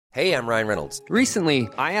Hey, I'm Ryan Reynolds. Recently,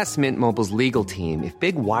 I asked Mint Mobile's legal team if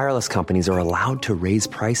big wireless companies are allowed to raise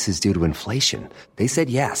prices due to inflation. They said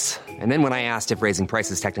yes. And then when I asked if raising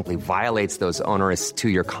prices technically violates those onerous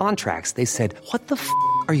two-year contracts, they said, "What the f***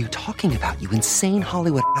 are you talking about, you insane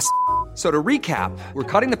Hollywood ass?" So to recap,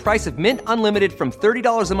 we're cutting the price of Mint Unlimited from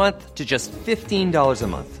 $30 a month to just $15 a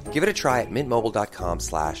month. Give it a try at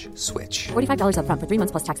mintmobile.com/switch. $45 up front for 3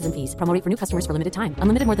 months plus taxes and fees. Promo rate for new customers for limited time.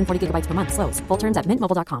 Unlimited more than 40 gigabytes per month. Slows full terms at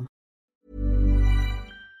mintmobile.com.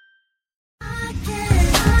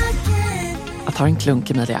 Jag tar en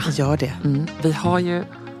klunk, Emilia. Gör det. Vi har ju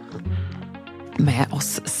med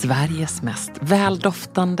oss Sveriges mest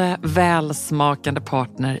väldoftande, välsmakande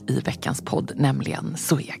partner i veckans podd, nämligen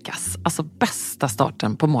Zoegas. Alltså bästa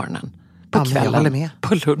starten på morgonen. På kvällen,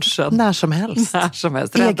 på lunchen. När som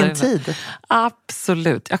helst. Egen tid.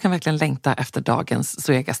 Absolut. Jag kan verkligen längta efter dagens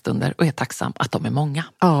Zoegas-stunder och är tacksam att de är många.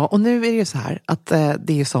 Ja, och nu är det ju så här att det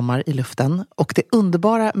är ju sommar i luften. Och det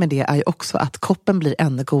underbara med det är ju också att koppen blir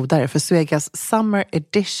ännu godare. För Zoegas Summer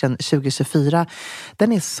Edition 2024,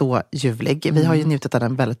 den är så ljuvlig. Vi har ju njutit av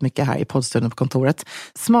den väldigt mycket här i poddstunden på kontoret.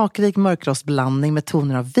 Smakrik mörkrostblandning med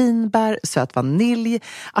toner av vinbär, söt vanilj.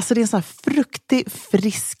 Alltså det är en sån här fruktig,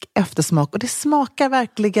 frisk eftersmak. Och det smakar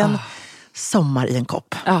verkligen sommar i en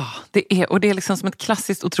kopp. Ja, det är liksom som ett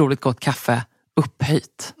klassiskt otroligt gott kaffe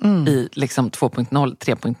upphöjt i liksom 2.0,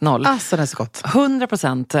 3.0. Alltså det är så gott.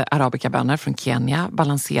 100% arabikabönor från Kenya,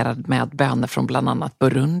 balanserad med bönor från bland annat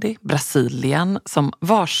Burundi, Brasilien, som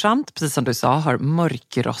varsamt, precis som du sa, har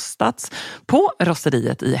mörkrostats på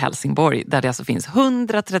rosteriet i Helsingborg, där det alltså finns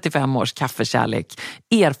 135 års kaffekärlek,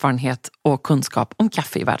 erfarenhet och kunskap om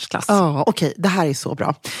kaffe i världsklass. Ja, okej. Det här är så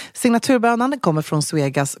bra. Signaturbönan kommer från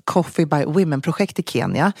Zoegas Coffee by Women-projekt i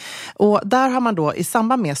Kenya. Och där har man då i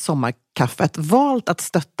samband med sommarkaffet valt att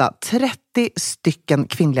stötta 30 stycken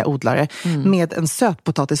kvinnliga odlare med en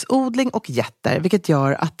sötpotatisodling och jätter, vilket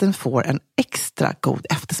gör att den får en extra god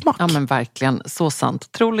eftersmak. Ja, men verkligen, så sant.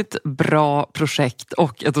 Otroligt bra projekt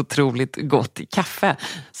och ett otroligt gott kaffe.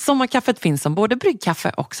 Sommarkaffet finns som både bryggkaffe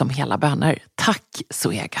och som hela bönor. Tack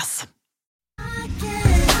Zoegas!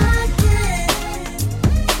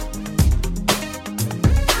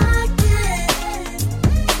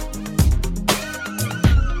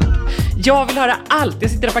 Jag vill höra allt.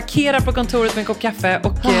 Jag sitter och parkerar på kontoret med en kopp kaffe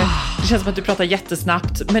och det känns som att du pratar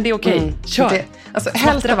jättesnabbt, men det är okej. Kör.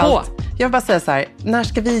 Helst av allt. Jag vill bara säga så här, när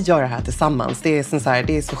ska vi göra det här tillsammans? Det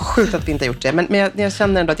är så sjukt att vi inte har gjort det. Men jag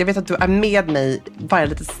känner ändå att jag vet att du är med mig varje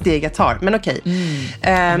litet steg jag tar. Men okej.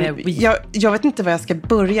 Jag vet inte var jag ska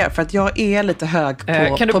börja för att jag är lite hög på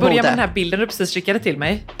Kan du börja mode. med den här bilden du precis skickade till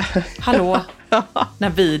mig? Hallå? Den här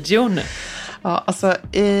videon. Ja, alltså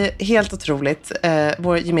helt otroligt.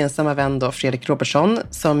 Vår gemensamma vän då, Fredrik Robertsson,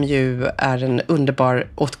 som ju är en underbar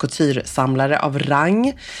haute couture-samlare av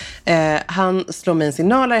rang. Han slår mig en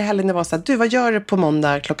signal här i helgen och var så här, du, vad gör du på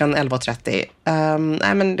måndag klockan 11.30?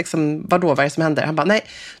 Nej, men liksom, vad är det som händer? Han bara, nej,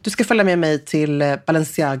 du ska följa med mig till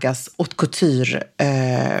Balenciagas haute couture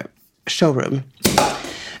showroom.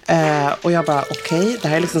 Och jag bara, okej, det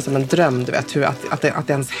här är liksom som en dröm, du vet, att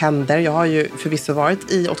det ens händer. Jag har ju förvisso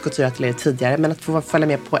varit i haute couture-atelier tidigare, men att få följa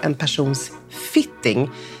med på en persons fitting,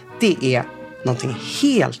 det är någonting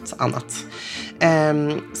helt annat.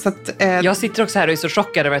 Så att, jag sitter också här och är så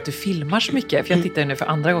chockad över att du filmar så mycket, för jag tittar nu för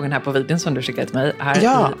andra gången här på videon som du skickade till mig här i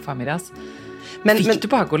förmiddags. Men du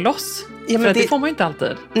bara gå loss? Ja, för det får man ju inte alltid.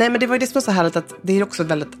 Nej, men det var ju det som var så härligt att det är också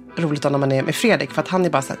väldigt roligt när man är med Fredrik, för att han är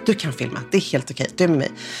bara så här, du kan filma, det är helt okej, du är med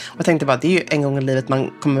mig. Och jag tänkte bara, det är ju en gång i livet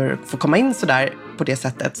man kommer få komma in så där på det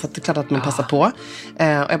sättet, så att det är klart att man passar på. Och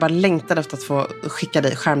jag bara längtade efter att få skicka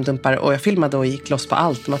dig skärmdumpar, och jag filmade och gick loss på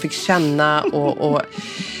allt. Man fick känna och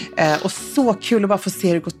så kul att bara få se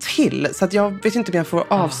hur det går till. Så att jag vet inte om jag får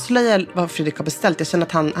avslöja vad Fredrik har beställt. Jag känner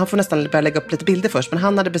att han får nästan börja lägga upp lite bilder först, men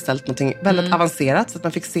han hade beställt någonting väldigt avancerat, så att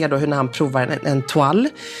man fick se då hur när han provar en toile,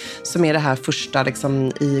 som är det här första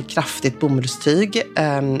liksom i kraftigt bomullstyg.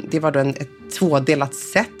 Det var då ett tvådelat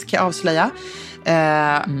set, kan jag avslöja.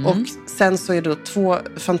 Och sen så är det då 2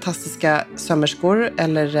 fantastiska sömmerskor,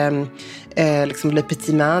 eller liksom Le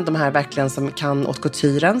Petit Main, de här verkligen som kan haute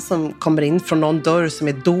couturen, som kommer in från någon dörr som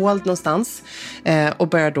är dold någonstans och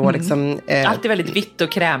börjar då liksom... Allt är väldigt vitt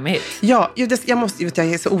och krämigt. Ja, jag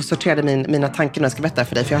är så osorterad i mina tankar när jag ska berätta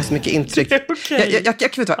för dig, för jag har så mycket intryck.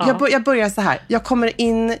 Jag börjar så här. Jag kommer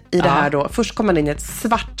in i det här då. Först kommer man in i ett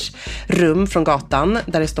svart rum från gatan,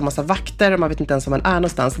 där det står massa vakter och man vet inte ens om man är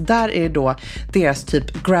någonstans. Där är det då deras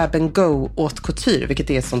typ grab and go åt couture, vilket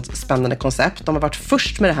är ett sånt spännande koncept. De har varit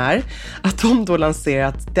först med det här, att de då lanserar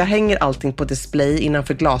att det hänger allting på display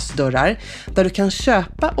innanför glasdörrar, där du kan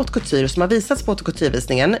köpa åt couture som har visats på åt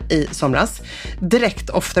couture-visningen i somras, direkt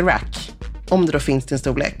off the rack, om det då finns din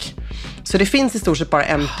storlek. Så det finns i stort sett bara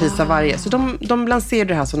en pris av varje. Så de lanserar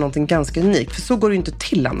det här som någonting ganska unikt. För så går det ju inte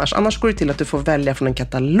till annars. Annars går det till att du får välja från en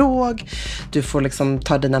katalog. Du får liksom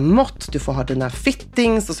ta dina mått. Du får ha dina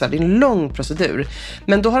fittings och så. Det är en lång procedur.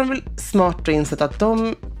 Men då har de väl smart insett att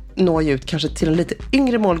de når ut kanske till en lite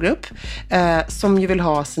yngre målgrupp som ju vill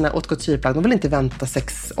ha sina haute couture-plagg. De vill inte vänta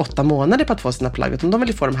 6-8 månader på att få sina plagg, utan de vill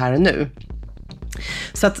ju få dem här och nu.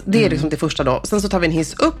 Så att det är liksom det första då. Sen så tar vi en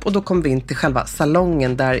hiss upp och då kommer vi in till själva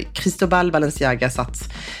salongen där Cristobal Balenciaga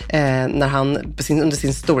satt när han under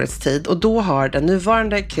sin storhetstid. Och då har den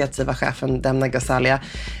nuvarande kreativa chefen Demna Gvasalia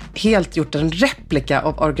helt gjort en replika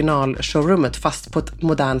av original-showroomet fast på ett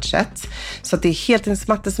modernt sätt. Så att det är helt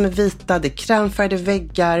mattor som är vita, det är krämfärgade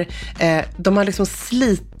väggar. De har liksom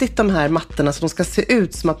slitit de här mattorna så de ska se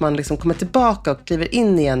ut som att man liksom kommer tillbaka och kliver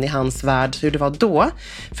in igen i hans värld, hur det var då.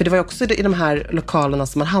 För det var ju också i de här lokalerna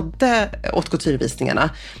som man hade åt couture-visningarna,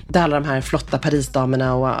 där alla de här flotta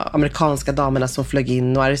Parisdamerna och amerikanska damerna som flög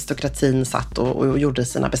in och aristokratin satt och gjorde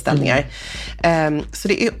sina beställningar. Så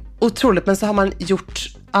det är otroligt, men så har man gjort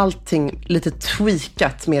allting lite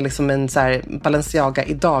tweakat med liksom en så här Balenciaga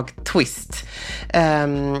idag-twist.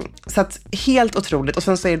 Så att helt otroligt. Och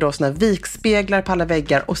sen så är det då såna här vikspeglar på alla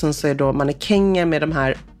väggar och sen så är det då mannekänger med de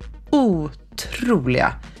här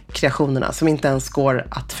otroliga kreationerna som inte ens går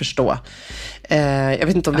att förstå. Jag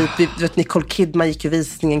vet inte om vi vet, Nicole Kidman gick i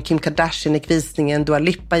visningen, Kim Kardashian gick visningen, Dua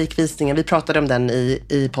Lipa gick visningen. Vi pratade om den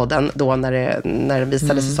i podden då när den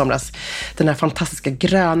visades i somras. Den här fantastiska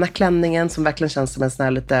gröna klänningen som verkligen känns som en sån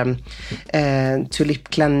här lite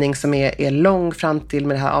tulipklänning som är lång fram till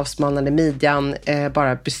med det här avsmalnande midjan,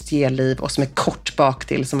 bara bustierliv och som är kort bak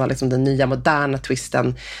till, som var liksom den nya moderna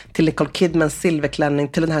twisten, till Nicole Kidmans silverklänning,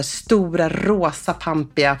 till den här stora rosa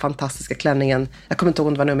pampiga fantastiska klänningen. Jag kommer inte ihåg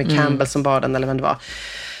om det var Naomi Campbell som bar den eller vem det var.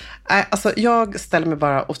 Alltså jag ställer mig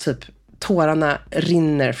bara och typ tårarna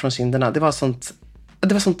rinner från kinderna. Det var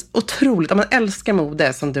sånt otroligt. Om man älskar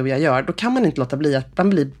mode som du och jag gör, då kan man inte låta bli att man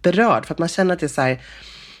blir berörd, för att man känner att det är så här,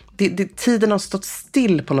 tiden har stått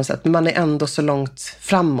still på något sätt, men man är ändå så långt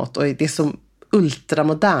framåt och det är så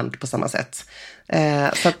ultramodernt på samma sätt.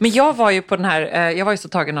 Så att, men jag var ju på den här, jag var ju så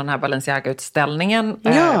tagen av den här Balenciaga-utställningen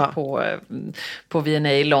på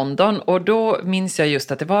V&A i London, och då minns jag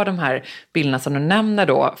just att det var de här bilderna som du nämner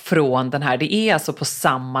då från den här, det är alltså på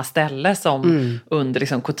samma ställe som under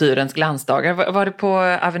liksom couturens glansdagar. Var det på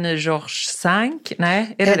Avenue Georges V?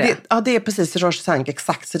 Nej, är det? Ja, det är precis Georges V,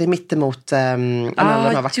 exakt, så det är mittemot alla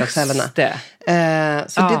de här vackra ställena.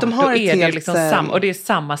 Så det, de har då är ett det liksom och det är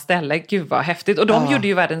samma ställe, gud vad häftigt. Och de gjorde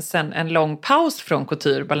ju världens en lång paus från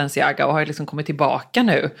couture Balenciaga och har liksom kommit tillbaka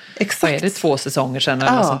nu. Exakt. Vad är det, 2 säsonger sedan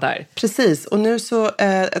eller något sånt där? Precis, och nu så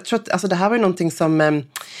jag tror att alltså, det här var ju någonting som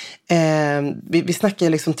vi snackar ju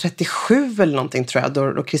liksom 37 eller någonting, tror jag,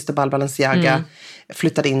 då Cristobal Balenciaga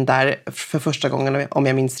flyttade in där för första gången, om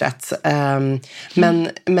jag minns rätt.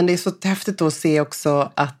 Men det är så häftigt att se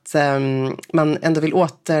också att man ändå vill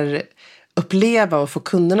uppleva och få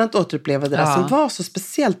kunderna att återuppleva det där som var så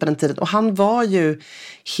speciellt på den tiden. Och han var ju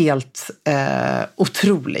helt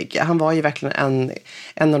otrolig. Han var ju verkligen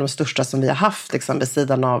en av de största som vi har haft, liksom, vid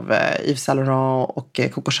sidan av Yves Saint Laurent och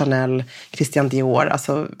Coco Chanel, Christian Dior.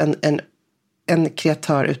 Alltså en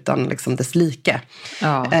kreatör utan liksom dess like.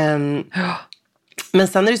 Men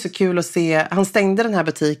sen är det så kul att se, han stängde den här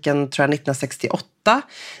butiken, tror jag, 1968.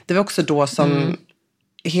 Det var också då som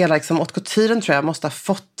hela liksom, haute couturen, tror jag, måste ha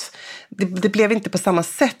fått, det blev inte på samma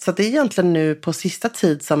sätt, så det är egentligen nu på sista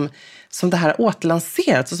tid som det här har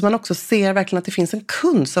återlanserats, och som man också ser verkligen att det finns en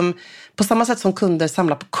kund som, på samma sätt som kunder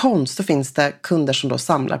samlar på konst, så finns det kunder som då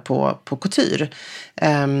samlar på couture.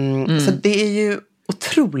 Så det är ju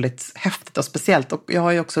otroligt häftigt och speciellt, och jag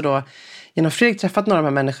har ju också då genom Fredrik träffat några av de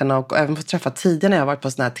här människorna och även fått träffa tidigare när jag har varit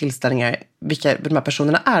på såna här tillställningar, vilka de här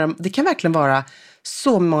personerna är. Det kan verkligen vara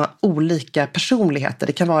så många olika personligheter.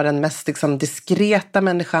 Det kan vara den mest liksom, diskreta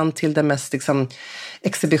människan till den mest liksom,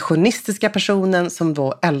 exhibitionistiska personen som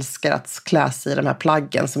då älskar att klä sig i de här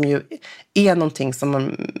plaggen, som ju är någonting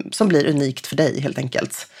som blir unikt för dig, helt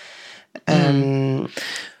enkelt.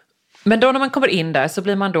 Men då när man kommer in där så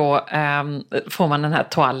blir man då, får man den här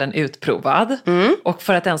toallen utprovad. Och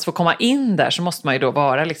för att ens få komma in där så måste man ju då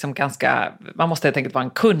vara liksom ganska, man måste helt enkelt vara en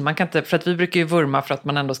kund. Man kan inte, för att vi brukar ju vurma för att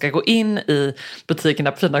man ändå ska gå in i butiken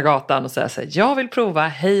där på fina gatan och säga så här, jag vill prova,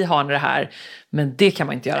 hej, har ni det här? Men det kan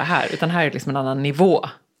man inte göra här, utan här är det liksom en annan nivå.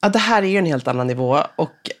 Ja, det här är ju en helt annan nivå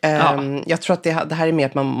och jag tror att det här är mer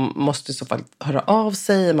att man måste i så fall höra av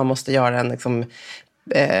sig, man måste göra en liksom,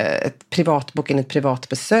 ett privatbok in ett privat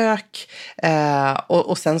besök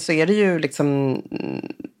och sen så är det ju liksom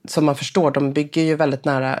som man förstår, de bygger ju väldigt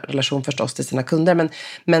nära relation förstås till sina kunder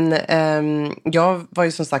men jag var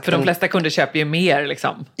ju som sagt... För de flesta kunder köper ju mer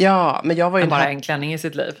liksom. Ja, men jag var ju... än bara en klänning i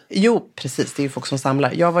sitt liv. Jo, precis, det är ju folk som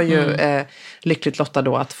samlar. Jag var ju lyckligt lottad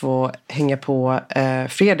då att få hänga på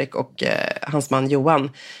Fredrik och hans man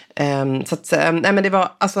Johan. Så att, nej men det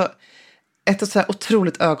var alltså... Ett så här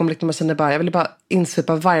otroligt ögonblick när man kände bara, jag ville bara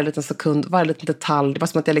insvepa varje liten sekund, varje liten detalj. Det var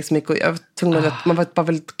som att jag liksom gick och jag var tvungen att, man var bara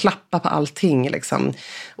väldigt klappa på allting liksom.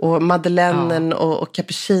 Och madeleinen och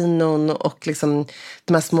cappuccinon och liksom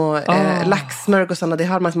de här små laxsmörgåsarna, det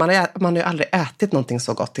har man har ju aldrig ätit någonting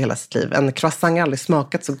så gott i hela sitt liv. En croissant har aldrig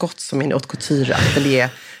smakat så gott som min haute couture atelier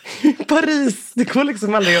i Paris. Det går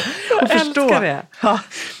liksom aldrig att förstå. Älskar det. Ja.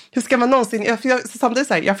 Hur ska man någonsin... Samtidigt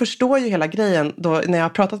så här, jag förstår ju hela grejen då, när jag har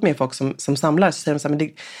pratat med folk som samlar, så säger de så här, men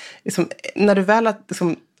det, liksom, när du väl att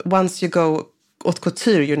liksom, once you go haute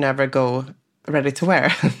couture you never go ready to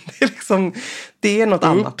wear. Det är liksom, det är något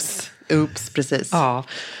annat. Oops, precis. Ja.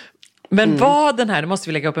 Men var den här, nu måste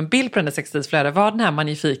vi lägga upp en bild på den där sextilsflödet, var den här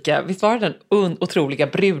magnifika, visst var det den otroliga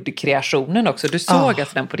brudkreationen också? Du såg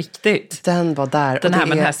alltså den på riktigt. Den var där. Den här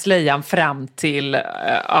med den här slöjan fram till,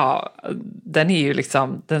 den är ju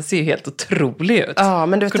liksom, den ser ju helt otrolig ut. Ja,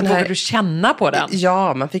 men du vet, vågade du känna på den?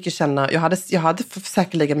 Ja, man fick ju känna, jag hade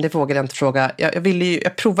säkerligen, men det vågade jag inte fråga.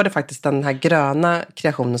 Jag provade faktiskt den här gröna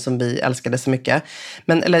kreationen som vi älskade så mycket.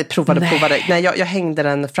 Eller provade. Nej, jag hängde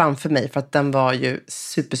den framför mig för att den var ju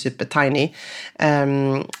super tiny.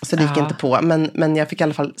 Så det gick inte på. Men jag fick i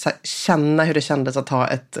alla fall så här, känna hur det kändes att ha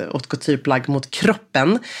ett haute couture-plagg mot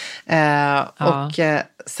kroppen. Och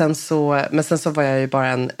sen så var jag ju bara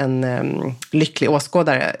en lycklig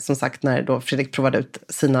åskådare, som sagt, när då Fredrik provade ut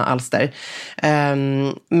sina alster.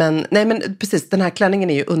 Men precis, den här klänningen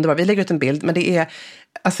är ju underbar. Vi lägger ut en bild, men det är,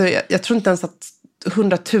 alltså jag tror inte ens att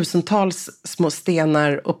hundratusentals små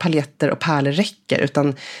stenar och paljetter och pärlor räcker,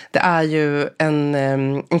 utan det är ju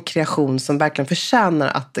en kreation som verkligen förtjänar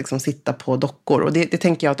att liksom sitta på dockor. Och det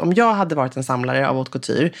tänker jag att om jag hade varit en samlare av haute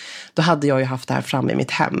couture, då hade jag ju haft det här framme i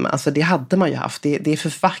mitt hem. Alltså det hade man ju haft. Det är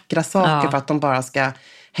för vackra saker för att de bara ska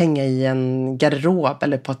hänga i en garderob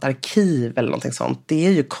eller på ett arkiv eller någonting sånt. Det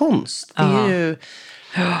är ju konst. Det är ju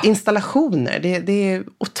installationer. Det är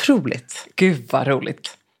otroligt. Gud vad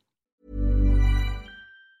roligt.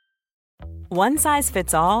 One size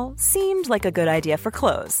fits all seemed like a good idea for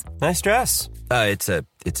clothes. Nice dress.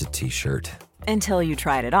 It's a t-shirt. Until you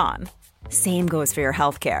tried it on. Same goes for your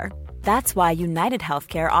healthcare. That's why United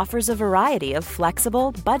Healthcare offers a variety of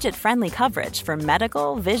flexible, budget-friendly coverage for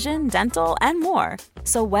medical, vision, dental, and more.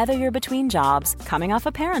 So whether you're between jobs, coming off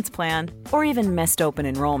a parent's plan, or even missed open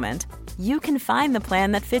enrollment, you can find the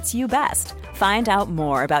plan that fits you best. Find out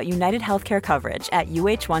more about United Healthcare coverage at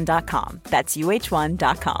uh1.com. That's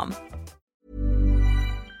uh1.com.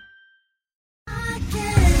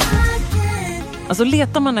 Alltså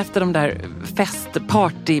letar man efter de där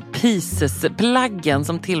fest-party pieces-plaggen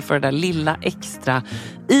som tillför det där lilla extra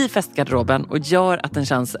i festgarderoben och gör att den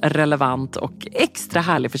känns relevant och extra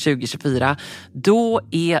härlig för 2024, då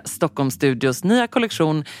är Stockholm Studios nya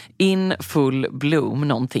kollektion In Full Bloom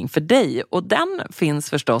någonting för dig. Och den finns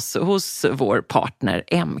förstås hos vår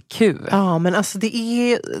partner MQ. Ja, men alltså det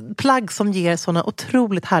är plagg som ger såna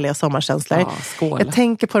otroligt härliga sommarkänslor. Ja, skål. Jag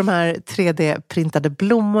tänker på de här 3D-printade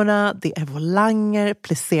blommorna, det är volanger,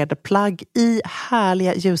 plisserade plagg i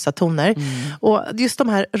härliga ljusa toner. Och just de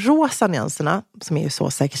här rosa nyanserna, som är ju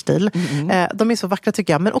så säker stil, de är så vackra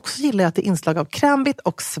tycker jag. Men också gillar jag att det är inslag av krämvitt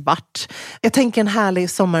och svart. Jag tänker en härlig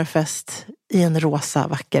sommarfest i en rosa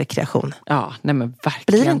vacker kreation. Ja, nej men verkligen.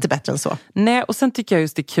 Blir det inte bättre än så? Nej, och sen tycker jag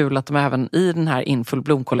just det är kul att de även i den här In Full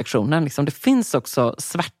Bloom-kollektionen, liksom, det finns också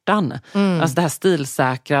svärtan. Alltså det här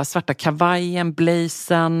stilsäkra, svarta kavajen,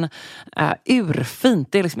 blazen, urfint.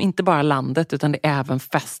 Det är liksom inte bara landet utan det är även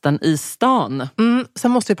festen i stan.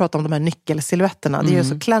 Sen måste vi prata om de här nyckelsilhuetterna. Det är ju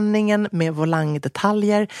så klänningen med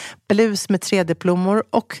volangdetaljer, blus med 3D-plommor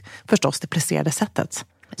och förstås det plisserade sättet.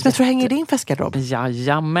 Som jag tror hänger i din festgarderob.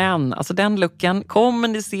 Jajamän, alltså den looken kommer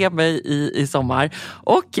ni se mig i sommar.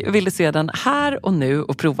 Och vill du se den här och nu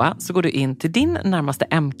och prova, så går du in till din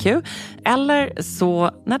närmaste MQ. Eller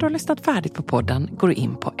så när du har lyssnat färdigt på podden går du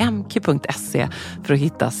in på mq.se för att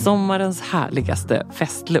hitta sommarens härligaste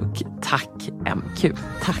festlook. Tack MQ,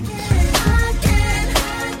 tack.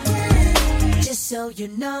 Just so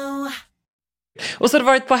you know. Och så har du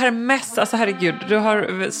varit på Hermès, alltså herregud, du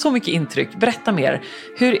har så mycket intryck. Berätta mer.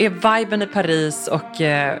 Hur är viben i Paris och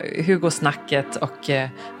hur går snacket och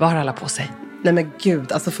vad har alla på sig? Nej men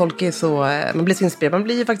gud, alltså folk är så, man blir så inspirerad. Man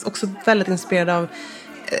blir ju faktiskt också väldigt inspirerad av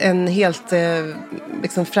en helt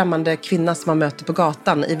liksom främmande kvinna som man möter på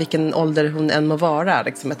gatan, i vilken ålder hon än må vara.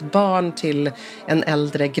 Liksom ett barn till en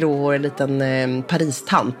äldre gråhårig liten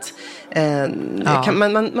Paris-tant.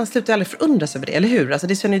 Man slutar aldrig förundras över det, eller hur? Alltså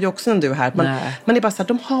det känner du också när du är här. Man är bara så här,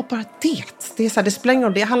 de har bara det. Det är så här, det spelar ingen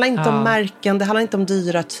roll. Det handlar inte om märken, det handlar inte om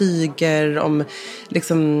dyra tyger, om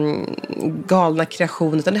liksom galna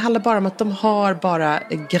kreationer, utan det handlar bara om att de har bara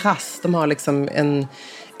grass. De har liksom en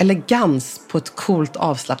elegans på ett coolt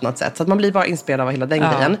avslappnat sätt. Så att man blir bara inspirerad av hela den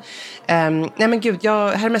grejen. Nej men gud,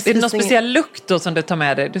 Hermès är det någon speciell lukt då som du tar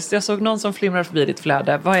med dig? Jag såg någon som flimrar förbi ditt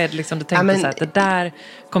flöde. Vad är det liksom du tänkte så här, det där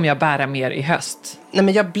kommer jag bära mer i höst? Nej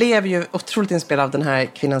men jag blev ju otroligt inspirerad av den här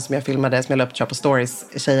kvinnan som jag filmade, som jag la upp på stories,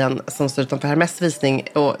 tjejen som står utanför Hermès visning.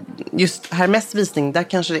 Och just Hermès visning, där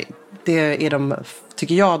kanske det är de,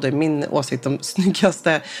 tycker jag då, i min åsikt, de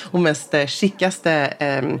snyggaste och mest chickaste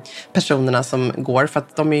personerna som går. För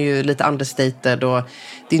att de är ju lite understated och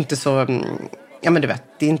det är inte så, ja men du vet,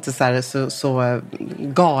 det är inte så här så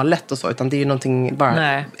galet och så, utan det är ju någonting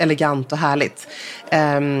bara elegant och härligt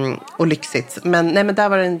och lyxigt. Men nej, men där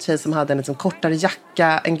var det en tjej som hade en liksom kortare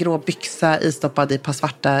jacka, en grå byxa istoppad i ett par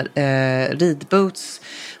svarta ridboots.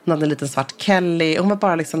 Hon hade en liten svart Kelly. Hon var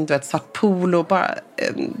bara liksom, du vet, svart polo, bara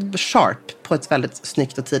sharp på ett väldigt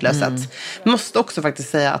snyggt och tidlöst sätt. Måste också faktiskt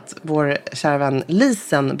säga att vår kära vän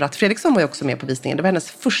Lisen Bratt Fredriksson var ju också med på visningen. Det var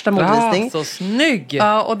hennes första modvisning. Så snygg!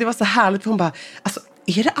 Ja, och det var så härligt. Hon bara, alltså,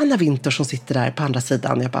 är det Anna Wintour som sitter där på andra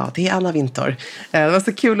sidan? Jag bara, det är Anna Wintour. Det var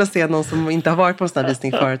så kul att se någon som inte har varit på en sån här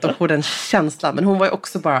visning förut och få den känslan. Men hon var ju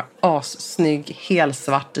också bara assnygg,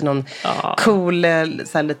 helsvart i någon cool,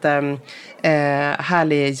 så här lite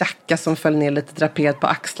härlig jacka som föll ner lite draperad på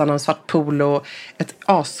axlarna, en svart polo, ett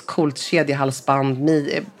ascoolt kedjehalsband,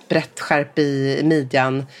 brett skärp i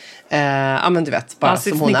midjan. Ja men du vet, bara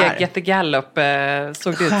som hon är. Snygga Get the Gallup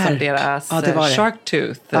såg ut som deras Shark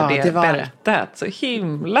Tooth, det bältet. Så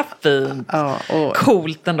himla fint.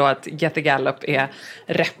 Coolt ändå att Get the Gallup är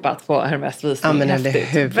reppat på Hermès visning. Ja men eller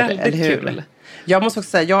hur. Väldigt kul. Jag måste också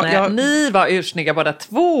säga, ni var ursnygga båda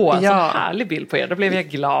två. Så härlig bild på er. Då blev jag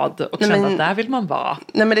glad och kände att där vill man vara.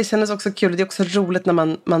 Nej men det kändes också kul. Det är också roligt när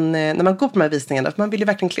man går på de här visningarna. För man vill ju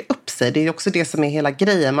verkligen klä upp sig. Det är också det som är hela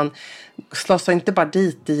grejen. Man slåssar inte bara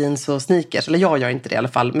dit i jeans och sneakers. Eller jag gör inte det i alla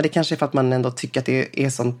fall. Men det kanske är för att man ändå tycker att det är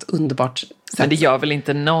sånt underbart sätt. Men det gör väl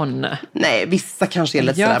inte någon? Nej, vissa kanske är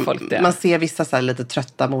lite sådär. Man ser vissa så här lite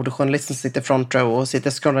trötta modejournalister som sitter front row och sitter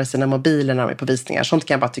och scrollar i sina mobiler när de är på visningar. Sånt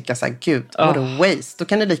kan jag bara tycka så här, gud, what a waste. Då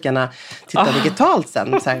kan ni lika gärna titta digitalt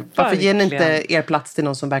sen. Så här, varför ger ni inte er plats till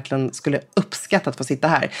någon som verkligen skulle uppskatta att få sitta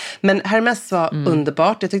här? Men Hermès var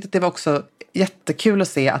underbart. Jag tyckte att det var också jättekul att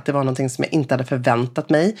se att det var någonting som jag inte hade förväntat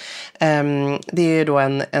mig. Det är ju då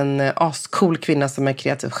en ascool kvinna som är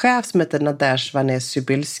kreativ chef som heter Nadège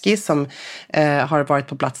Vanné-Cybulski som har varit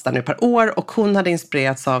på plats där nu ett par år, och hon hade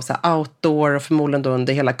inspirerats av så här outdoor, och förmodligen då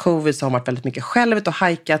under hela covid så har hon varit väldigt mycket själv och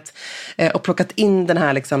hajkat och plockat in den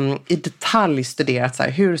här liksom i detalj studerat så här,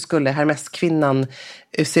 hur skulle Hermès-kvinnan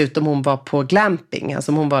se ut om hon var på glamping,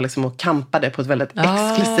 alltså om hon var liksom och campade på ett väldigt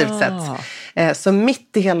exklusivt sätt. Så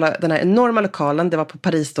mitt i hela den här enorma lokalen, det var på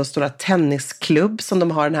Paris då stora tennisklubb som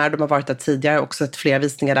de har den här, de har varit där tidigare, också ett flera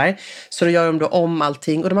visningar där. Så då gör de då om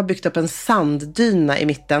allting, och de har byggt upp en sanddyna i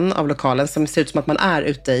mitten av lokalen som ser ut som att man är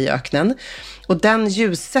ute i öknen. Och den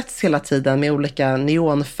ljussätts hela tiden med olika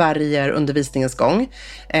neonfärger under visningens gång.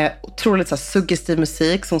 Otroligt så här suggestiv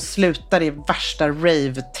musik som slutar i värsta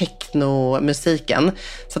rave-techno-musiken.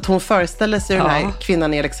 Så att hon föreställer sig den här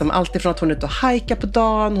kvinnan är liksom alltifrån att hon är ute och hajkar på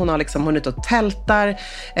dagen, hon är ute och tältar,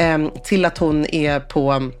 till att hon är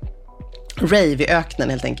på rave i öknen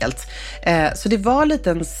helt enkelt. Så det var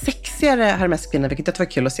lite en sexigare Hermès-kvinna, vilket jag tyckte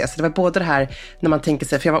var kul att se. Så det var både det här när man tänker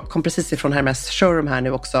sig, för jag kom precis ifrån Hermès showroom här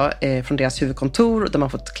nu också, från deras huvudkontor, där man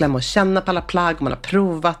fått klämma och känna på alla plagg och man har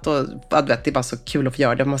provat, och du vet, det är bara så kul att få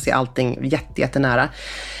göra det. Man ser allting jättenära.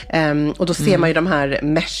 Och då ser man ju de här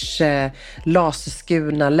mesh,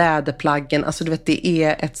 laserskurna läderplaggen. Alltså du vet, det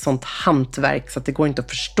är ett sånt hantverk så att det går inte att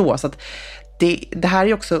förstå. Så att det här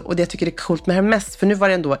är också, och det jag tycker är coolt med Hermès, för nu var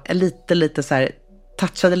det ändå lite så här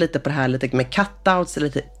touchade lite på det här lite med cutouts,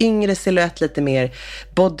 lite yngre silhuett, lite mer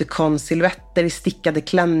bodycon-silhuetter i stickade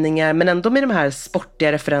klänningar, men ändå med de här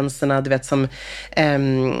sportiga referenserna, du vet, som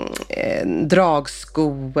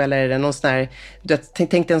dragsko eller någon sån här, du vet,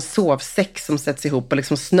 tänk dig en sovsäck som sätts ihop och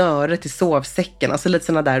liksom snöret till sovsäcken, alltså lite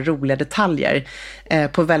såna där roliga detaljer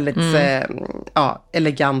på väldigt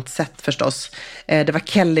elegant sätt förstås. Det var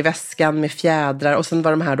Kelly-väskan med fjädrar och sen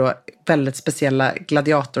var de här då väldigt speciella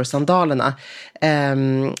gladiatorsandalerna.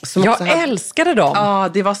 Jag älskade dem! Ja,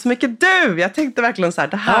 det var så mycket du! Jag tänkte verkligen så här,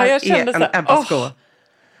 det här är en Ebba-sko.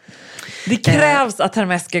 Det krävs att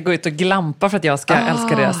Hermès ska gå ut och glampa för att jag ska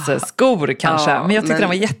älska deras skor kanske. Men jag tyckte den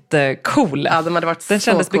var jättecool. Ja, de hade varit den så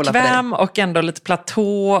kändes coola bekväm och ändå lite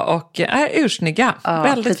platå och ursnygga.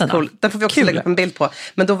 Väldigt fina. Cool. Den får vi också lägga upp en bild på.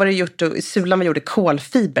 Men då var det gjort, sulan var gjord i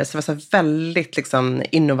kolfiber, så det var så väldigt liksom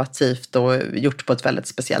innovativt och gjort på ett väldigt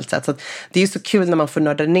speciellt sätt. Så det är ju så kul när man får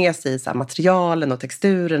nörda ner sig i så här materialen och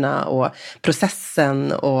texturerna och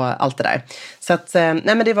processen och allt det där. Så att, nej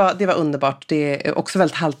men det var underbart. Det är också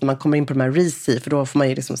väldigt härligt när man kommer in på de här Reezy, för då får man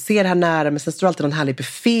ju liksom se det här nära, men sen står alltid någon härlig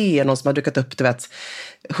buffé, någon som har dukat upp, du vet,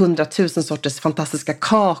 100 000 sorters fantastiska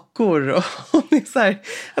kakor. Och det är så här,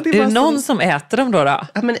 ja, är det någon som äter dem då?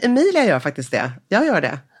 Ja, men Emilia gör faktiskt det. Jag gör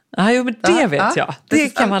det. Ja, jo, men det vet jag. Det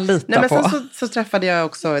kan man lita på. Sen så träffade jag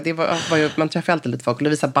också, det var ju, man träffar alltid lite folk.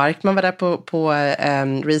 Lovisa Barkman var där på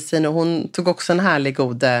Reezy, och hon tog också en härlig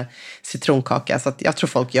god citronkaka. Så att jag tror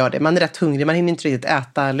folk gör det. Man är rätt hungrig, man hinner inte riktigt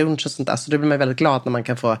äta lunch och sånt där. Så då blir man väldigt glad när man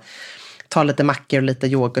kan få ta lite mackor och lite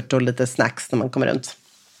yoghurt och lite snacks när man kommer runt.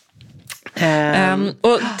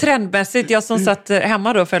 Och trendmässigt, jag som satt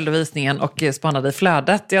hemma då och följde visningen och spanade i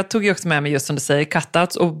flödet, jag tog ju också med mig, just som du säger,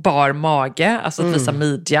 cutouts och bar mage, alltså att visa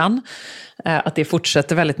midjan, att det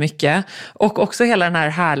fortsätter väldigt mycket, och också hela den här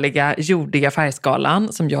härliga jordiga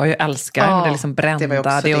färgskalan som jag ju älskar, det är liksom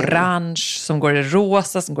brända, det är orange som går i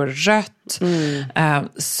rosa, som går i rött,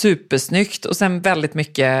 supersnyggt, och sen väldigt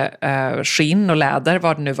mycket skinn och läder,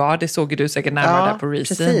 vad det nu var, det såg ju du säkert närmare där på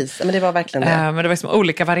Reezy. Precis, men det var verkligen det. Men det var liksom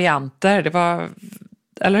olika varianter, det var,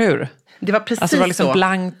 eller hur? Det var precis alltså det var liksom så.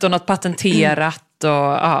 Blankt och något patenterat och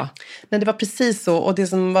ja. Men det var precis så, och det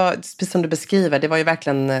som var, precis som du beskriver, det var ju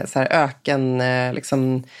verkligen så här öken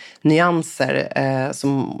liksom nyanser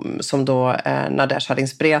som då Nadège hade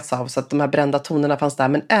inspirerats av, så att de här brända tonerna fanns där,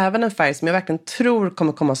 men även en färg som jag verkligen tror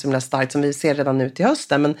kommer komma så himla starkt, som vi ser redan nu till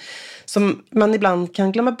hösten, men som man ibland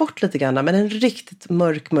kan glömma bort lite grann, men en riktigt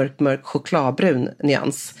mörk chokladbrun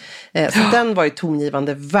nyans. Så den var ju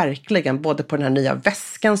tongivande verkligen, både på den här nya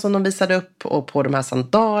väskan som de visade upp och på de här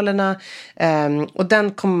sandalerna. Och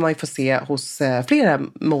den kommer man ju få se hos flera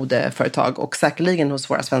modeföretag och säkerligen hos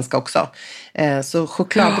våra svenska också. Så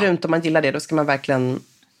chokladbrunt, om man gillar det, då ska man verkligen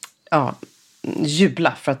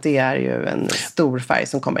jubla, för att det är ju en stor färg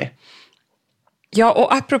som kommer. Ja,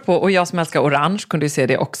 och apropå, och jag som älskar orange kunde ju se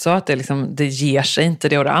det också, att det, liksom, det ger sig inte,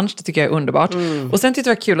 det orange, det tycker jag är underbart. Och sen tyckte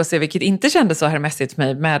jag det var kul att se, vilket inte kändes så här mässigt för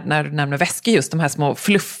mig, med när du nämner väskor, just de här små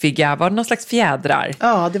fluffiga, var det någon slags fjädrar?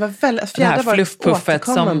 Ja, det var väl, fjädrar var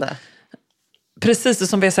återkommande. Precis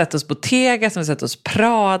som vi har sett hos Bottega, som vi har sett hos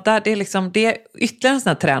Prada. Det är, liksom, det är ytterligare en sån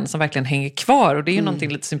här trend som verkligen hänger kvar. Och det är ju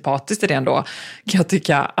någonting lite sympatiskt i det ändå. Kan jag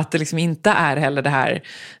tycka att det liksom inte är heller det här...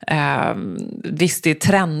 visst, det är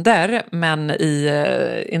trender, men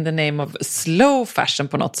in the name of slow fashion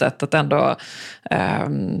på något sätt. Att ändå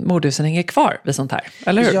modehusen hänger kvar vid sånt här.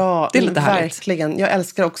 Eller hur? Ja, det är lite verkligen. Härligt. Jag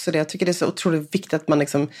älskar också det. Jag tycker det är så otroligt viktigt att man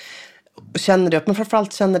liksom... känner det, att man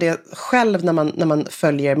framförallt känner det själv när man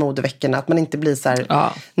följer modeveckorna, att man inte blir så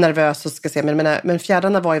här nervös och ska se, men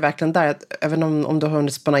fjädrarna var ju verkligen där, att, även om du har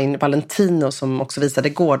hunnit spana in Valentino som också visade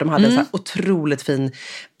igår, de hade en så här otroligt fin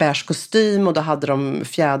beige kostym, och då hade de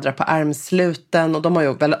fjädrar på ärmsluten, och de har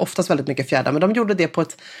ju oftast väldigt mycket fjädrar, men de gjorde det på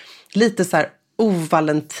ett lite så här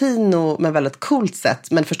Valentino men väldigt coolt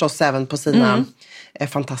sätt, men förstås även på sina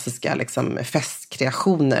fantastiska liksom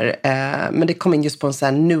festkreationer. Men det kom in just på en sån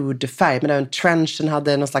här nude-färg, men även trenchen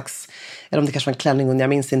hade någon slags, eller om det kanske var en klänning, jag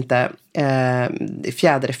minns inte,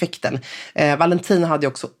 fjädereffekten. Valentino hade ju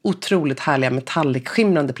också otroligt härliga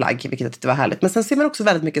metallic-skimrande plagg, vilket jag tyckte var härligt. Men sen ser man också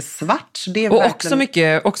väldigt mycket svart. Det är och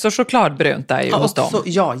verkligen... också chokladbrunt där ju hos dem.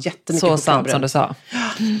 Ja, jättemycket så sant som du sa.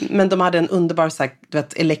 Men de hade en underbar så här, du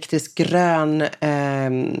vet, elektrisk grön,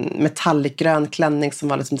 metallic-grön klänning som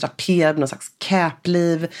var liksom draperad med någon slags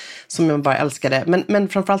capliv som jag bara älskade. Men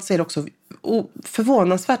framförallt så är det också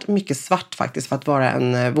förvånansvärt mycket svart faktiskt för att vara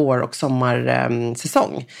en vår- och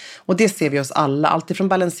sommarsäsong. Och det ser vi hos alla, alltifrån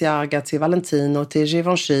Balenciaga till Valentino till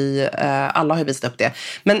Givenchy, alla har ju visat upp det.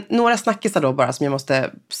 Men några snackisar då bara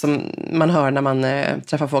som man hör när man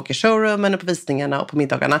träffar folk i showroomen och på visningarna och på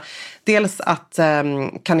middagarna. Dels att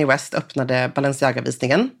Kanye West öppnade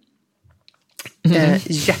Balenciaga-visningen.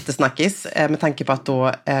 Jättesnackis med tanke på att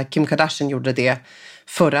då Kim Kardashian gjorde det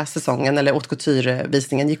förra säsongen, eller haute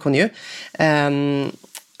couture-visningen gick hon ju.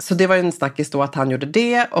 Så det var ju en snackis då att han gjorde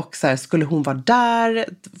det, och så här, skulle hon vara där,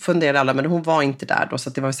 funderade alla, men hon var inte där då, så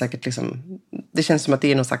att det var säkert liksom, det känns som att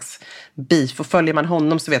det är någon slags beef, och följer man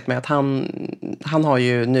honom så vet man ju att han har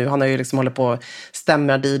ju liksom hållit på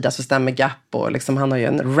stämmer Adidas och stämmer Gap, och liksom han har ju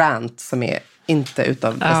en rant som är inte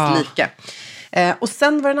utav dess like. Och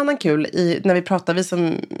sen var det en annan kul, när vi pratade, vi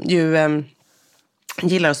som ju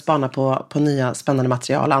gillar att spana på nya spännande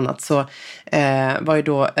material och annat, så var ju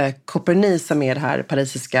då Coperni, som är det här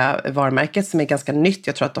parisiska varumärket som är ganska nytt.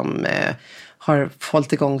 Jag tror att de har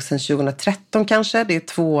hållit igång sedan 2013 kanske. Det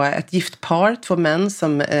är ett gift par, 2 män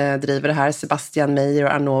som driver det här, Sebastian Meyer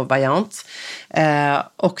och Arnaud Vaillant.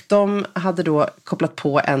 Och de hade då kopplat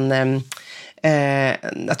på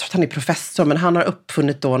jag tror att han är professor, men han har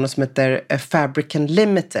uppfunnit då något som heter Fabrican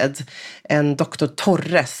Limited, en Dr.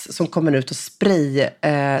 Torres som kommer ut och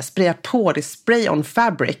sprayar på det spray on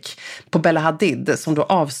fabric på Bella Hadid, som då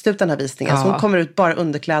avslutar den här visningen. Så hon kommer ut bara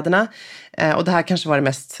underkläderna, och det här kanske var det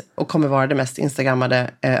mest, och kommer vara det mest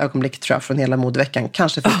instagrammade ögonblick, tror jag, från hela modeveckan,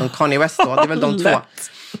 kanske förutom Kanye West då, det är väl de två.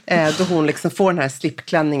 Då hon liksom får den här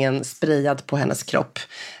slipklänningen sprayad på hennes kropp.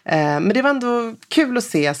 Men det var ändå kul att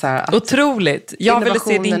se så här. Otroligt. Jag ville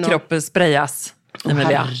se din kropp sprayas,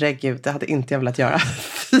 Emilia. Herregud, det hade inte jag velat göra.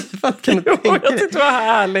 Jag tyckte det var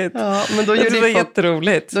härligt. Ja, men då det var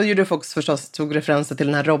jätteroligt. Då gjorde folk förstås, tog referenser till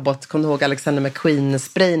den här robot, kom du ihåg Alexander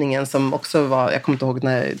McQueen-sprayningen, som också var, jag kommer inte ihåg, det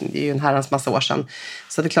är ju en herrans massa år sedan.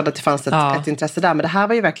 Så det är klart att det fanns ett intresse där. Men det här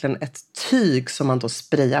var ju verkligen ett tyg som man då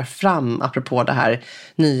sprayar fram, apropå det här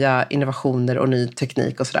nya innovationer och ny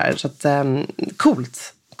teknik och sådär. Så att,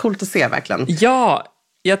 coolt att se verkligen. Ja,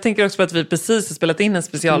 jag tänker också på att vi precis har spelat in en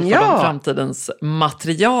special för om framtidens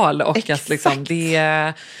material, och att liksom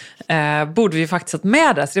det borde vi faktiskt ha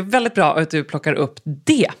med det. Så det är väldigt bra att du plockar upp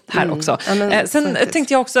det här också. Ja, sen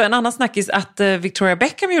tänkte jag också en annan snackis, att Victoria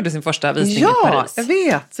Beckham gjorde sin första visning i Paris. Ja, jag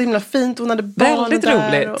vet. Så himla fint. Hon hade barn väldigt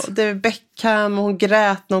där. Roligt. Och David Beckham, och hon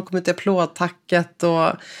grät när hon kom ut i applådtacket.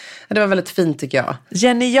 Och det var väldigt fint, tycker jag.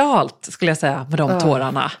 Genialt, skulle jag säga, med de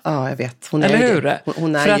tårarna. Ja, jag vet. Hon är ju hur? Det.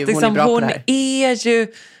 Hon är för ju att liksom, hon är bra på det här.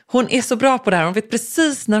 Hon är så bra på det här. Hon vet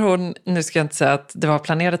precis när hon, nu ska jag inte säga att det var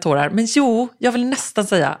planerade tårar, men jag vill nästan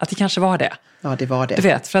säga att det kanske var det. Ja, det var det. Du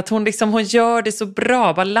vet, för att hon gör det så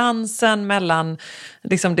bra. Balansen mellan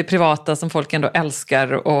liksom det privata som folk ändå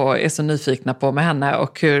älskar och är så nyfikna på med henne,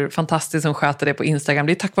 och hur fantastiskt hon sköter det på Instagram.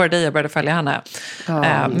 Det är tack vare dig jag började följa henne.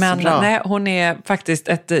 Men nej, hon är faktiskt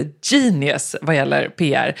ett genius vad gäller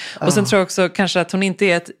PR. Och sen tror jag också kanske att hon inte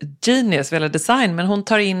är ett genius vad gäller design, men hon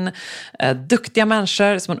tar in duktiga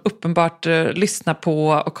människor som hon uppenbart lyssnar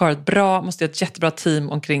på och har måste ha ett jättebra team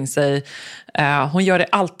omkring sig. Hon gör det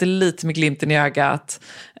alltid lite med glimten i ögat.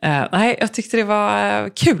 Nej, jag tyckte det var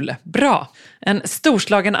kul. Bra. En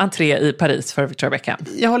storslagen entré i Paris för Victoria Beckham.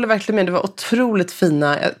 Jag håller verkligen med. Det var otroligt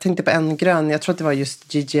fina. Jag tänkte på en grön. Jag tror att det var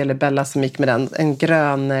just Gigi eller Bella som gick med den. En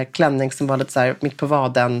grön klänning som var lite så här mitt på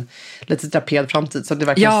vaden. Lite draped framtid. Så det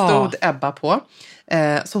verkligen stod Ebba på.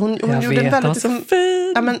 Så hon gjorde en väldigt liksom,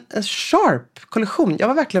 sharp kollektion. Jag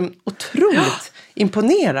var verkligen otroligt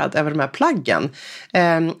imponerad över de här plaggen.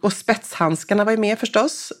 Och spetshandskarna var ju med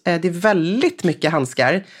förstås. Det är väldigt mycket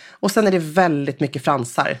handskar. Och sen är det väldigt mycket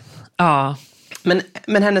fransar. Ja.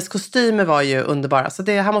 Men hennes kostymer var ju underbara. Så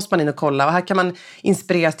här måste man in och kolla. Och här kan man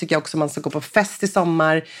inspireras, tycker jag också, man ska gå på fest i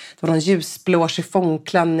sommar. Det var någon ljusblå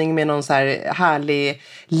chiffongklänning med någon så här härlig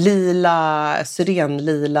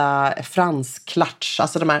syrenlila fransk klatsch.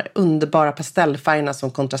 Alltså de här underbara pastellfärgerna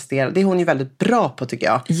som kontrasterar. Det är hon ju väldigt bra på, tycker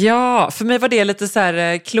jag. Ja, för mig var det lite så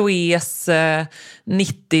här Chloés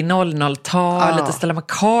 90-00-tal, lite Stella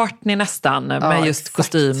McCartney nästan, med just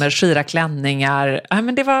kostymer, skira klänningar. Ja,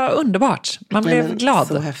 men det var underbart. Man blev glad.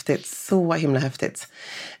 Så häftigt, så himla häftigt.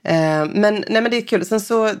 Men det är kul. Sen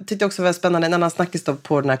så tyckte jag också var spännande, en annan snackis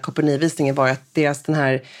på den här Coperni-visningen var att deras den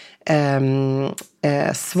här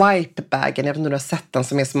swipe-bagen, jag vet inte om du har sett den,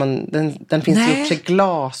 som är som den finns gjort i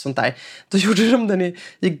glas och sånt där. Då gjorde de den i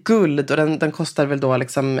guld, och den kostar väl då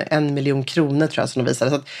liksom 1 miljon kronor, tror jag, som de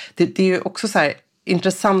visade. Så att det är ju också så här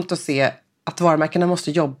intressant att se att varumärkena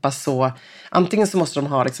måste jobba så. Antingen så måste de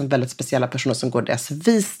ha liksom väldigt speciella personer som går deras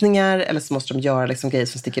visningar, eller så måste de göra liksom grejer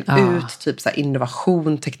som sticker ut, typ så här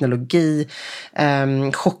innovation, teknologi,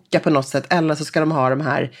 chocka på något sätt. Eller så ska de ha de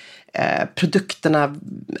här produkterna,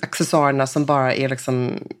 accessoarerna som bara är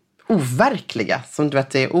liksom overkliga, som du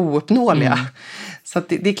vet är ouppnåeliga. Så att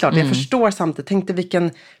det är klart, jag förstår samtidigt. Tänkte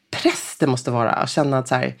vilken press det måste vara att känna att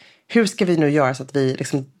så här, hur ska vi nu göra så att vi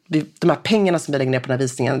liksom, de här pengarna som vi lägger ner på den här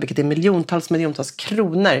visningen, vilket är miljontals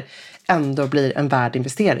kronor, ändå blir en värd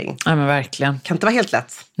investering. Ja, men verkligen. Kan inte vara helt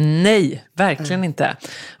lätt. Nej, verkligen inte.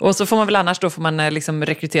 Och så får man väl annars då får man liksom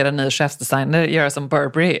rekrytera en ny chefsdesigner, göra som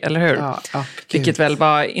Burberry, eller hur? Ja, vilket väl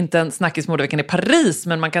var inte en snackis modeveckan i Paris,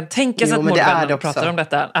 men man kan tänka sig att modevänner pratar om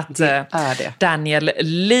detta. Att Daniel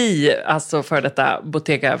Lee, alltså för detta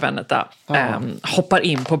Bottega Veneta, hoppar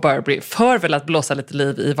in på Burberry för väl att blåsa lite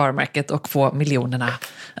liv i varumärket och få miljonerna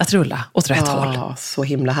att rulla åt rätt håll. Ja, så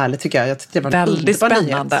himla härligt tycker jag. Jag tyckte det var väldigt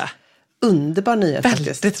spännande. Nyhet. Underbar nyhet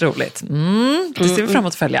faktiskt. Väldigt roligt. Det ser vi fram emot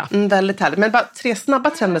att följa. Väldigt härligt. Men bara 3 snabba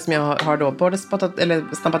trender som jag har då både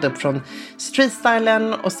snabbat upp från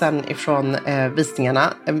streetstylen och sen ifrån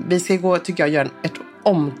visningarna. Vi ska gå, tycker jag, göra ett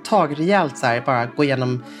omtag rejält så här, bara gå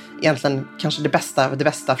igenom egentligen kanske det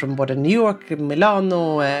bästa från både New York,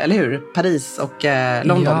 Milano, eller hur? Paris och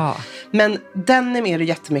London. Ja. Men denim är det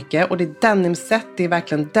jättemycket, och det är denim-set, det är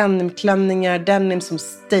verkligen denimklänningar, denim som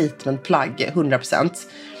statement-plagg, 100%.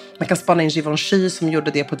 Man kan spana in Givenchy som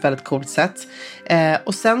gjorde det på ett väldigt coolt sätt.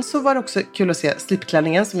 Och sen så var det också kul att se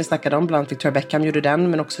slipklänningen som vi snackade om. Bland annat Victoria Beckham gjorde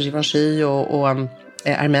den, men också Givenchy och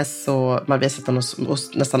Hermes, och man har sett den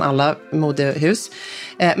hos nästan alla modehus.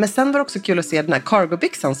 Men sen var det också kul att se den här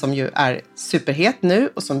cargo-byxan som ju är superhet nu,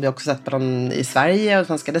 och som vi också sett på den i Sverige och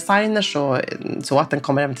svenska designers, och så att den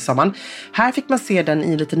kommer även till sommaren. Här fick man se den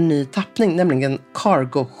i en lite ny tappning, nämligen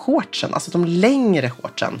cargo-shortsen, alltså de längre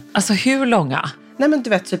shortsen. Alltså hur långa? Nej, men du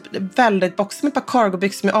vet, typ väldigt boxig med ett par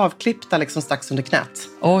cargobyxor med avklippta liksom strax under knät.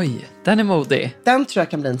 Oj, den är modig. Den tror jag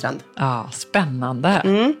kan bli en trend. Ja, spännande.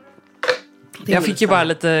 Jag fick ju bara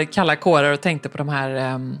lite kalla kårar och tänkte på de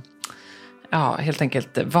här, helt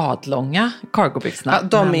enkelt vadlånga cargobyxorna. Ja,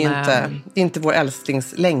 de är inte vår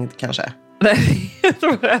älsklingslängd kanske.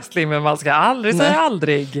 Nej, men man ska aldrig säga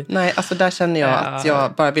aldrig. Nej, alltså där känner jag att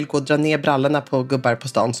jag bara vill gå och dra ner brallorna på gubbar på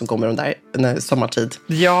stan som går med de där sommartid.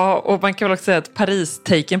 Ja, och man kan väl också säga att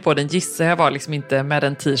Paris-taken på den gissar jag var liksom inte med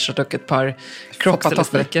en t-shirt och ett par Crocs eller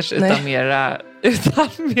sneakers, utan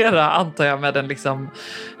mera antar jag med en liksom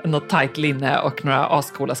något tight linne och några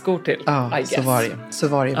ascoola skor till. Ja, så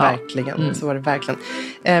var det verkligen. Så var det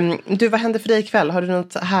verkligen. Du, vad händer för dig ikväll? Har du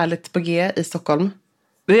något härligt på G i Stockholm?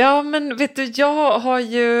 Ja, men vet du, jag har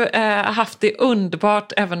ju haft det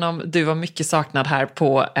underbart, även om du var mycket saknad här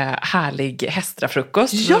på härlig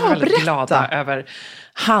hästrafrukost. Ja, vi var väldigt berätta. glada över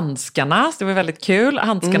handskarna, så det var väldigt kul.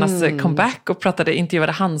 Handskarnas comeback, och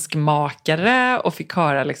intervjuade handskmakare och fick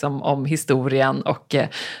höra liksom om historien och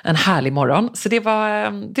en härlig morgon. Så det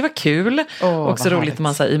var kul. Också roligt när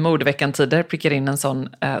man i modeveckan-tider prickar in en sån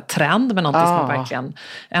trend med någonting som man verkligen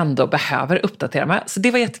ändå behöver uppdatera med. Så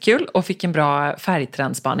det var jättekul och fick en bra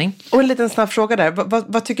färgtrendspaning. Och en liten snabb fråga där.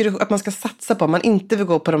 Vad tycker du att man ska satsa på om man inte vill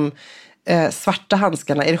gå på de svarta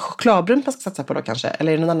handskarna? Är det chokladbrunt man ska satsa på då kanske?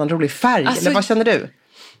 Eller är det någon annan rolig färg? Alltså, eller vad känner du?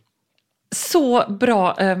 Så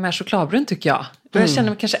bra med chokladbrunt tycker jag. Och jag känner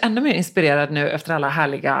mig kanske ännu mer inspirerad nu efter alla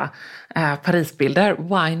härliga Parisbilder.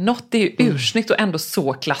 Why not? Det är ju ursnyggt och ändå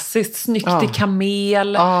så klassiskt. Snyggt i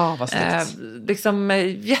kamel. Vad snyggt. Liksom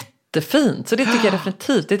jättefint. Så det tycker jag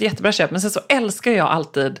definitivt. Det är ett jättebra köp. Men sen så älskar jag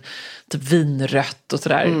alltid typ vinrött och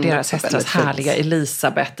sådär. Deras hästras härliga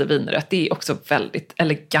Elisabeth vinrött. Det är också väldigt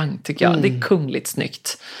elegant tycker jag. Det är kungligt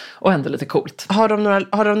snyggt. Och ändå lite coolt.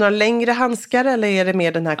 Har de några längre handskar, eller är det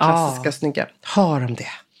mer den här klassiska snygga? Har de det?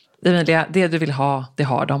 Emilia, det du vill ha, det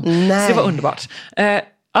har de. Nej. Så det var underbart.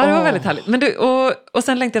 Ja, det var väldigt härligt. Men och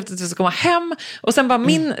sen längtade jag efter att du ska komma hem. Och sen bara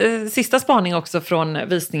min sista spaning också från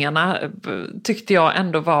visningarna tyckte jag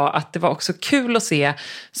ändå var att det var också kul att se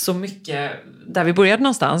så mycket där vi började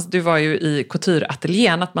någonstans. Du var ju i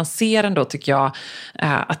couture-ateljén, att man ser ändå tycker jag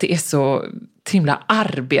att det är så himla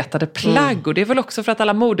arbetade plagg. Och det är väl också för att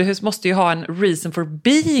alla modehus måste ju ha en reason for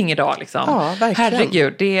being idag liksom. Ja, verkligen.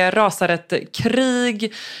 Herregud, det rasar ett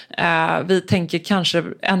krig. Vi tänker kanske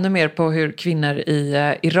ännu mer på hur kvinnor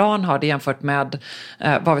i Iran har det jämfört med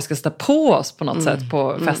vad vi ska sätta på oss på något sätt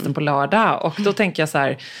på festen på lördag. Och då tänker jag så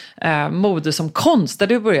här, mode som konst, där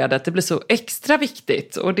du började, att det blir så extra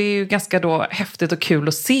viktigt. Och det är ju ganska då häftigt och kul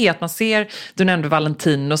att se att man ser, du nämnde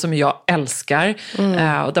Valentino som jag älskar.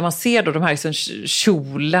 Och där man ser då de här liksom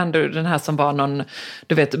kjolen, den här som var någon,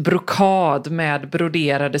 du vet, brokad med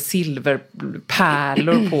broderade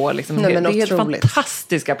silverpärlor på. Liksom. Nej, det är helt otroligt.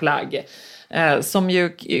 fantastiska plagg. Som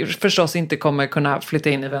ju förstås inte kommer kunna flytta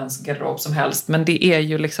in i vems garderob som helst. Men det är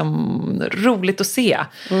ju liksom roligt att se.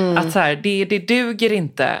 Att så här, det duger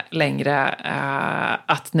inte längre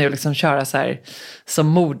att nu liksom köra så här, som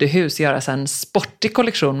modehus, göra så här en sportig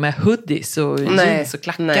kollektion med hoodies och jeans och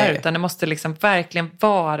klackar. Nej. Utan det måste liksom verkligen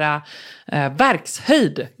vara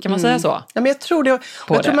verkshöjd, kan man säga så? Ja, men jag tror det.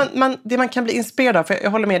 Och jag tror det man kan bli inspirerad av, för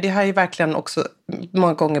jag håller med, det här är verkligen också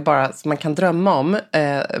många gånger bara som man kan drömma om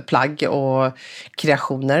plagg och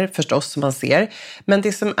kreationer förstås som man ser. Men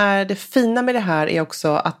det som är det fina med det här är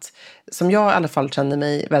också att, som jag i alla fall känner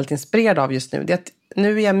mig väldigt inspirerad av just nu, det är att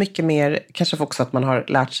nu är jag mycket mer, kanske också att man har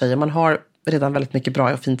lärt sig och man har redan väldigt mycket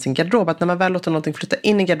bra och fint i sin garderob, att när man väl låter någonting flytta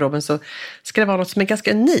in i garderoben så ska det vara något som är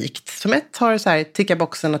ganska unikt. Som ett har så här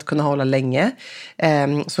ticka-boxen att kunna hålla länge,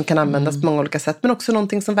 som kan användas på många olika sätt, men också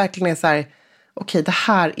någonting som verkligen är så här, okej, det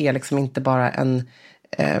här är liksom inte bara en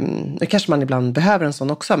nu kanske man ibland behöver en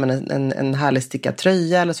sån också, men en härlig stickad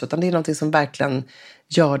tröja eller så, utan det är någonting som verkligen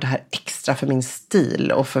gör det här extra för min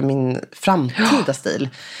stil och för min framtida stil.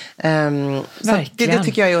 Så det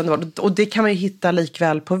tycker jag är underbart. Och det kan man ju hitta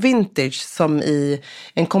likväl på vintage som i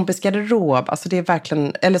en kompis garderob. Alltså det är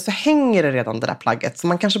verkligen, eller så hänger det redan det där plagget. Så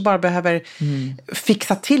man kanske bara behöver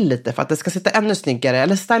fixa till lite för att det ska sitta ännu snyggare.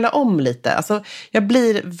 Eller styla om lite. Alltså jag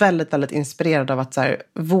blir väldigt, väldigt inspirerad av att så här,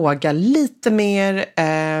 våga lite mer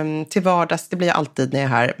till vardags. Det blir jag alltid när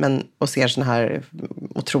jag är här och ser såna här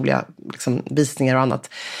otroliga liksom, visningar och annat.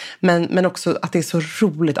 Men också att det är så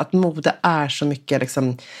roligt att mode är så mycket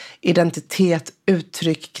liksom, identitet,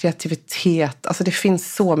 uttryck, kreativitet. Alltså det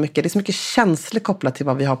finns så mycket, det är så mycket känslor kopplat till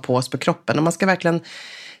vad vi har på oss på kroppen. Och man ska verkligen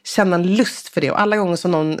känna en lust för det. Och alla gånger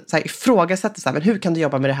som någon så här, ifrågasätter så här, men hur kan du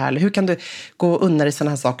jobba med det här? Eller hur kan du gå under i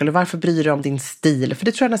sådana här saker? Eller varför bryr du dig om din stil? För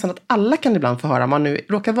det tror jag nästan att alla kan ibland få höra. Om man nu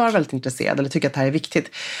råkar vara väldigt intresserad eller tycker att det här är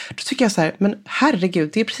viktigt. Då tycker jag så här, men herregud,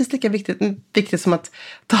 det är precis lika viktigt som att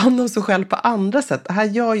ta hand om sig själv på andra sätt. Det här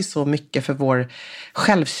gör ju så mycket för vår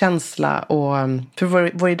självkänsla och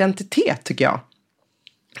för vår identitet, tycker jag.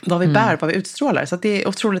 Vad vi bär, vad vi utstrålar. Så att det är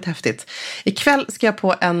otroligt häftigt. Ikväll ska jag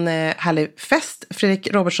på en härlig fest.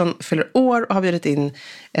 Fredrik Robertsson fyller år och har bjudit in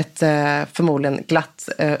ett förmodligen glatt,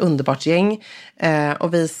 underbart gäng.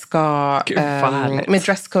 Och vi ska med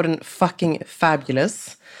dresscoden fucking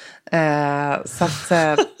fabulous. Så att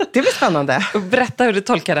det blir spännande. Berätta hur du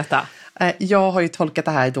tolkar detta. Jag har ju tolkat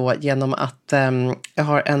det här då genom att jag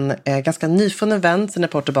har en ganska nyfunnen vän sen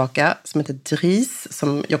ett par tillbaka som heter Dries,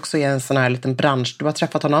 som också är en sån här liten bransch, du har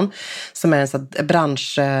träffat honom, som är en sån här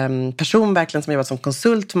branschperson verkligen, som jobbar som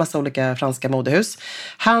konsult för massa olika franska modehus.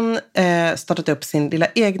 Han startat upp sin lilla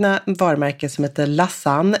egna varumärke som heter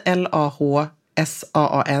Lassan,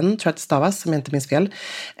 Lahsaan, tror jag att det stavas, som jag inte minns fel,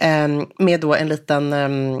 med då en liten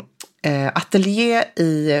atelier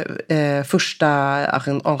i första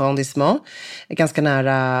arrondissement, ganska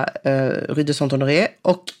nära Rue de Saint-Honoré.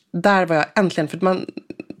 Och där var jag äntligen, för man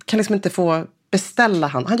kan liksom inte få beställa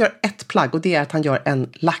han gör ett plagg, och det är att han gör en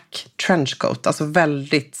lack trenchcoat, alltså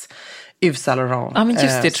väldigt Yves Saint Laurent. Ja, men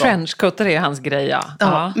just det, trenchcoater är hans grej,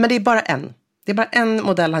 ja. Men det är bara en. Det är bara en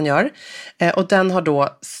modell han gör. Och den har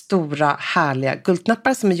då stora härliga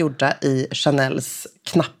guldknappar som är gjorda i Chanels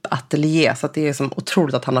knappatelier. Så att det är som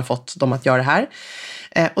otroligt att han har fått dem att göra det här.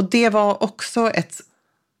 Och det var också ett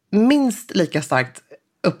minst lika starkt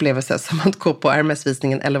upplevelse som att gå på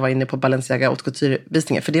Hermès-visningen eller vara inne på Balenciaga Haute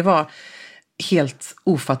Couture-visningen. För det var helt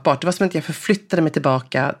ofattbart. Det var som att jag förflyttade mig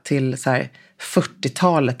tillbaka till så här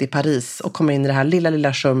 40-talet i Paris och kommer in i det här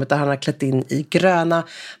lilla showroomet där han har klätt in i gröna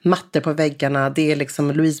mattor på väggarna. Det är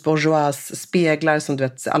liksom Louise Bourgeois speglar som du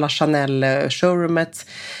vet, alla Chanel showroomet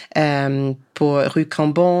på Rue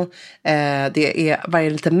Cambon. Det är varje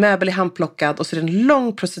liten möbel är handplockad, och så är det en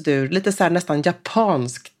lång procedur, lite så här nästan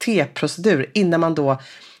japansk teprocedur innan man då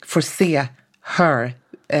får se Her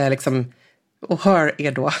liksom. Och Her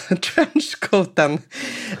är då trenchcoaten.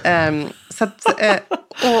 Så att,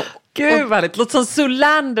 Gud vad det låter som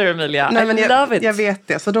Zoolander, Emilia. Nej, men love it. Jag vet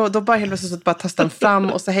det. Så då bara helt plötsligt bara tas den fram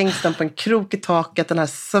och så hängs den på en krok i taket. Den här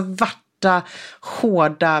svarta,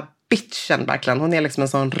 hårda bitchen verkligen. Hon är liksom en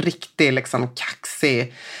sån riktig, liksom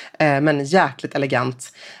kaxig, men jäkligt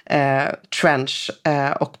elegant trench.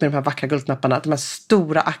 Och med de här vackra guldknapparna. De här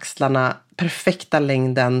stora axlarna, perfekta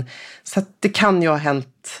längden. Så att det kan ju ha hänt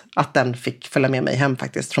att den fick följa med mig hem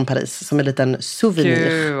faktiskt från Paris som en liten souvenir.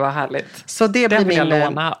 Gud vad härligt. Så det blir vill jag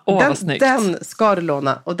låna. Vad snyggt. Den ska du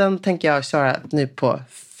låna, och den tänker jag köra nu på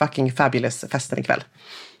fucking fabulous festen ikväll.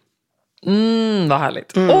 Vad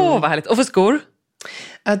härligt. Vad härligt. Och för skor?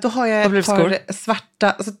 Då har jag ett par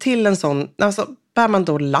svarta, alltså till en sån, alltså bär man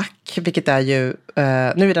då lack, vilket är ju,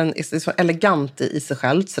 nu är den så elegant i sig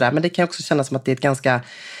själv sådär, men det kan också kännas som att det är ett ganska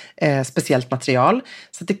speciellt material.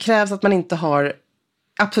 Så det krävs att man inte har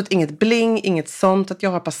absolut inget bling, inget sånt, att jag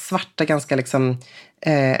har ett par svarta ganska liksom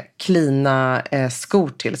klina skor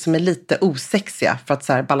till, som är lite osexiga för att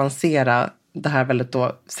så här balansera det här väldigt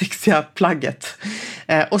då sexiga plagget.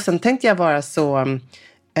 Och sen tänkte jag vara så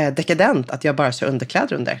dekadent att jag bara kör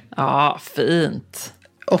underkläder under. Ja, fint.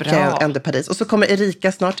 Och ändå Paris. Och så kommer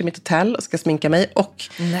Erika snart till mitt hotell och ska sminka mig. Och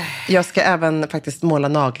jag ska även faktiskt måla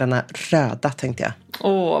naglarna röda, tänkte jag.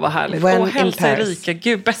 Åh, vad härligt. Hälsa Erika.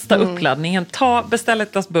 Gud, bästa uppladdningen. Beställ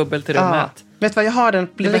ett glas bubbel till rummet. Vet du vad, jag har den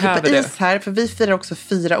ligger på is här. För vi firar också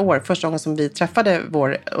 4 år. Första gången som vi träffade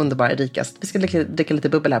vår underbara Erika. Vi ska dricka lite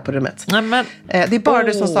bubbel här på rummet. Nej, men, det är bara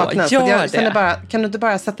du som saknas. Kan du inte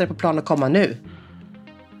bara sätta dig på plan och komma nu?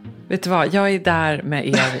 Vet du vad, jag är där med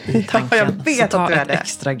er i tanken. Jag vet så ta att du är ett det.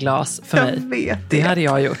 extra glas för mig. Vet det hade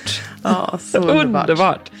jag gjort. Ja, så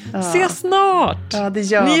underbart. Ses snart. Ja, det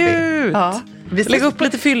gör Njut. Vi. Lägg upp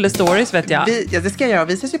lite fyllestories, vet jag. Det ska jag göra.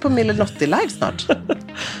 Vi ses ju på Millelotti live snart.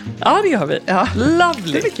 Ja, det gör vi. Ja.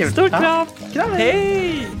 Lovely. Det blir kul. Stort kram.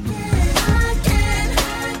 Hej.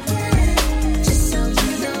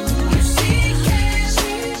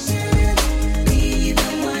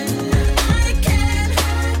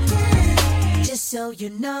 So you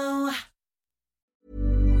know.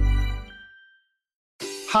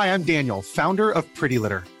 Hi, I'm Daniel, founder of Pretty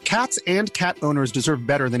Litter. Cats and cat owners deserve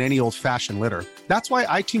better than any old-fashioned litter. That's why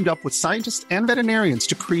I teamed up with scientists and veterinarians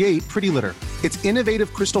to create Pretty Litter. Its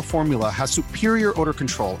innovative crystal formula has superior odor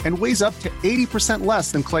control and weighs up to 80%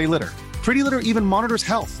 less than clay litter. Pretty Litter even monitors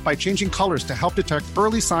health by changing colors to help detect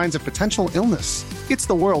early signs of potential illness. It's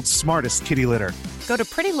the world's smartest kitty litter. Go to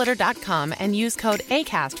prettylitter.com and use code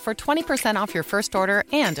ACAST for 20% off your first order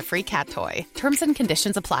and a free cat toy. Terms and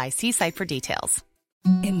conditions apply. See site for details.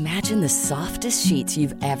 Imagine the softest sheets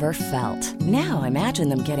you've ever felt. Now imagine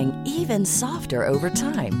them getting even softer over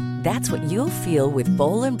time. That's what you'll feel with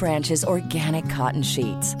Boll & Branch's organic cotton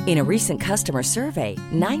sheets. In a recent customer survey,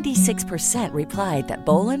 96% replied that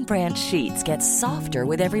Boll & Branch sheets get softer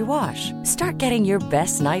with every wash. Start getting your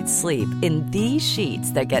best night's sleep in these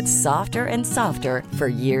sheets that get softer and softer for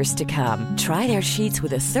years to come. Try their sheets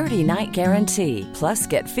with a 30-night guarantee. Plus,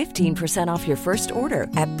 get 15% off your first order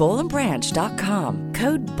at bollandbranch.com.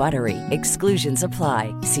 Code BUTTERY. Exclusions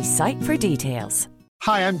apply. See site for details.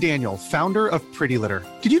 Hi, I'm Daniel, founder of Pretty Litter.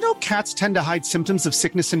 Did you know cats tend to hide symptoms of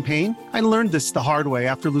sickness and pain? I learned this the hard way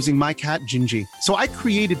after losing my cat, Gingy. So I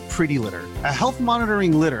created Pretty Litter, a health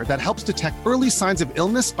monitoring litter that helps detect early signs of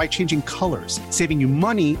illness by changing colors, saving you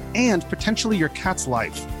money and potentially your cat's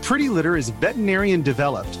life. Pretty Litter is veterinarian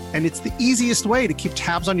developed, and it's the easiest way to keep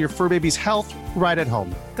tabs on your fur baby's health right at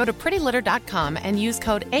home. Go to prettylitter.com and use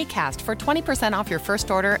code ACAST for 20% off your first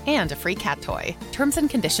order and a free cat toy. Terms and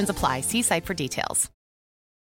conditions apply. See site for details.